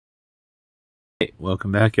Hey,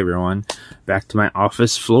 welcome back everyone. Back to my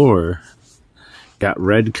office floor. Got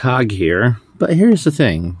red cog here, but here's the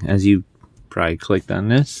thing. As you probably clicked on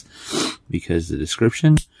this because the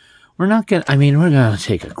description, we're gonna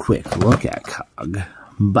take a quick look at Cog,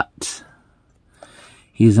 but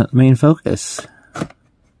he's not the main focus.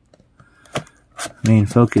 Main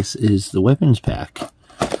focus is the weapons pack.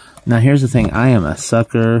 Now here's the thing, I am a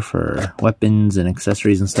sucker for weapons and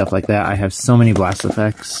accessories and stuff like that. I have so many blast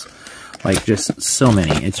effects, like just so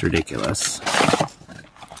many, it's ridiculous.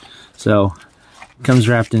 So, comes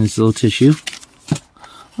wrapped in this little tissue.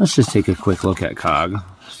 Let's just take a quick look at Cog.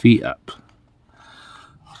 Feet up.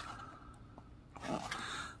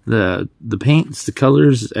 The paints, the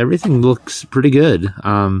colors, everything looks pretty good.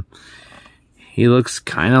 He looks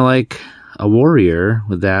kind of like a warrior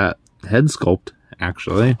with that head sculpt,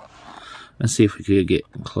 actually. Let's see if we could get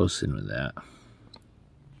close in with that.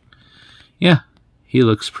 Yeah, he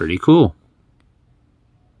looks pretty cool.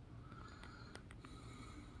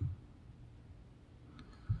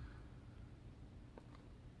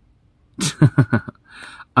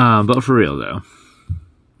 But for real though.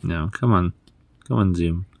 No, come on. Come on,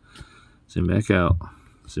 zoom. Zoom back out.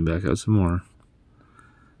 Zoom back out some more.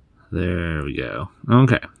 There we go.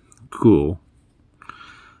 Okay, cool.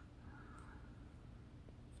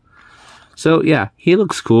 So yeah, he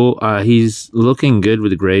looks cool. He's looking good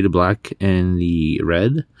with the gray, the black, and the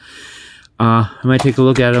red. I might take a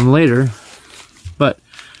look at him later, but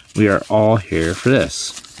we are all here for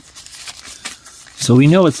this. So we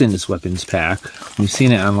know what's in this weapons pack. We've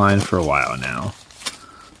seen it online for a while now.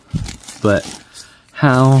 But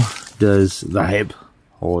how does the hype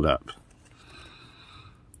hold up?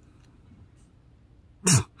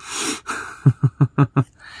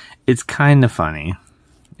 It's kind of funny.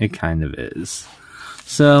 It kind of is.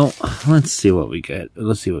 So let's see what we get.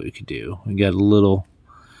 Let's see what we could do. We got a little.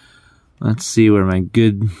 Let's see where my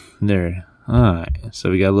good there. All right.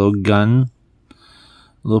 So we got a little gun, a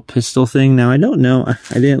little pistol thing. Now I don't know.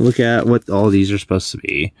 I didn't look at what all these are supposed to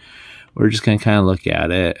be. We're just gonna kind of look at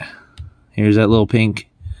it. Here's that little pink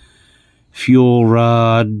fuel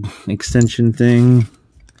rod extension thing.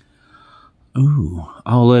 Ooh,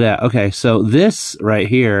 all lit out. Okay, so this right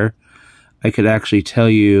here, I could actually tell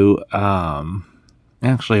you,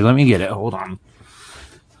 actually, let me get it. Hold on.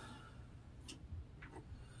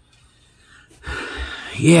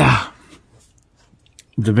 Yeah.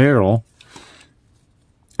 The barrel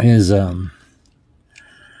is,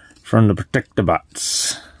 from the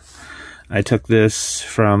Protect-A-Bots. I took this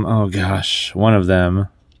from, oh gosh, one of them.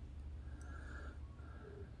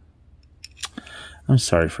 I'm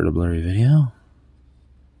sorry for the blurry video.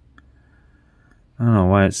 I don't know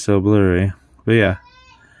why it's so blurry. But yeah,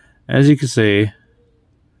 as you can see,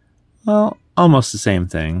 well, almost the same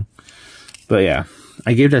thing. But yeah,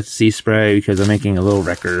 I gave that to Sea Spray because I'm making a little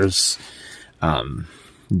Wreckers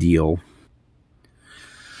deal.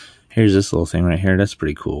 Here's this little thing right here. That's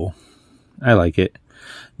pretty cool. I like it.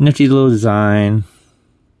 Nifty little design.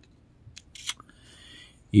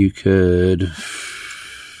 You could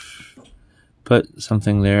put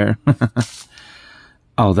something there.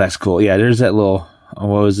 Oh, that's cool. Yeah, there's that little, what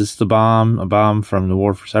was this, the bomb? A bomb from the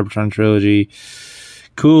War for Cybertron trilogy.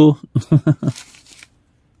 Cool.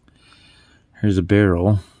 Here's a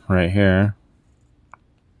barrel right here.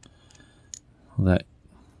 Will that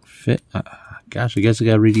fit? Gosh, I guess I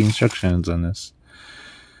gotta read the instructions on this.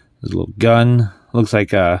 There's a little gun. Looks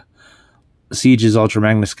like a Siege's Ultra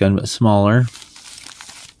Magnus gun, but smaller.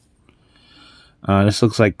 This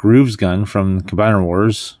looks like Groove's gun from Combiner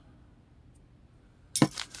Wars.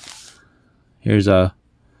 Here's a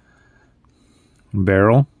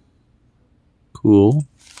barrel. Cool.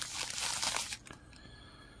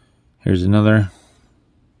 Here's another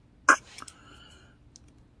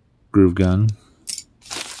Groove gun.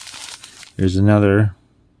 Here's another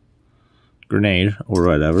grenade or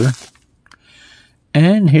whatever.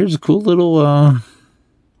 And here's a cool little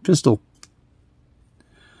pistol.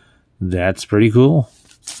 That's pretty cool.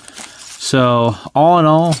 So, all in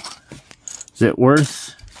all, is it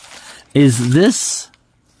worth? Is this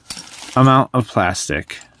amount of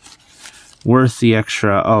plastic worth the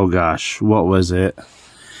extra? Oh gosh, what was it?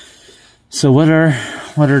 So what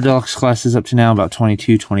are deluxe classes up to now? About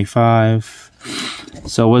 22, 25.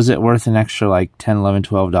 So was it worth an extra like $10, $11,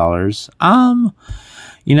 $12?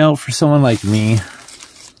 You know, for someone like me,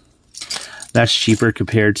 that's cheaper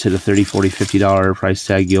compared to the $30, $40, $50 price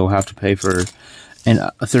tag you'll have to pay for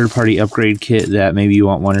a third-party upgrade kit that maybe you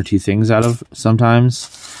want one or two things out of sometimes.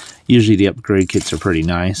 Usually the upgrade kits are pretty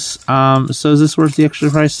nice. So is this worth the extra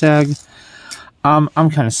price tag? I'm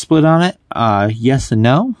kind of split on it. Yes and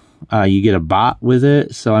no. You get a bot with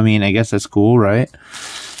it. So, I mean, I guess that's cool, right?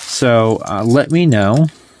 So, let me know.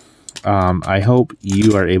 I hope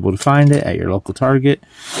you are able to find it at your local Target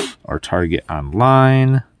or Target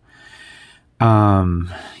online.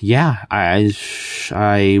 Yeah,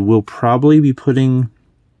 I will probably be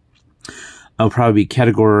I'll probably be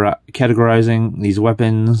categorizing these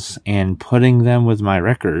weapons and putting them with my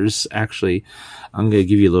wreckers. Actually, I'm going to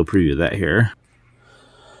give you a little preview of that here.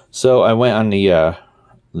 So I went on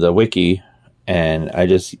the wiki, and I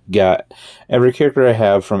just got every character I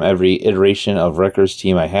have from every iteration of Wreckers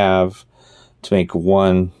team I have to make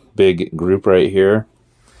one big group right here.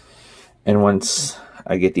 And once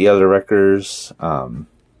I get the other Wreckers from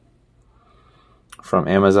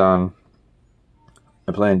Amazon,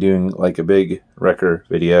 I plan on doing like a big Wrecker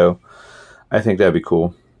video. I think that'd be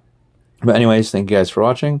cool. But anyways, thank you guys for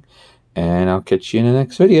watching, and I'll catch you in the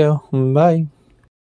next video. Bye.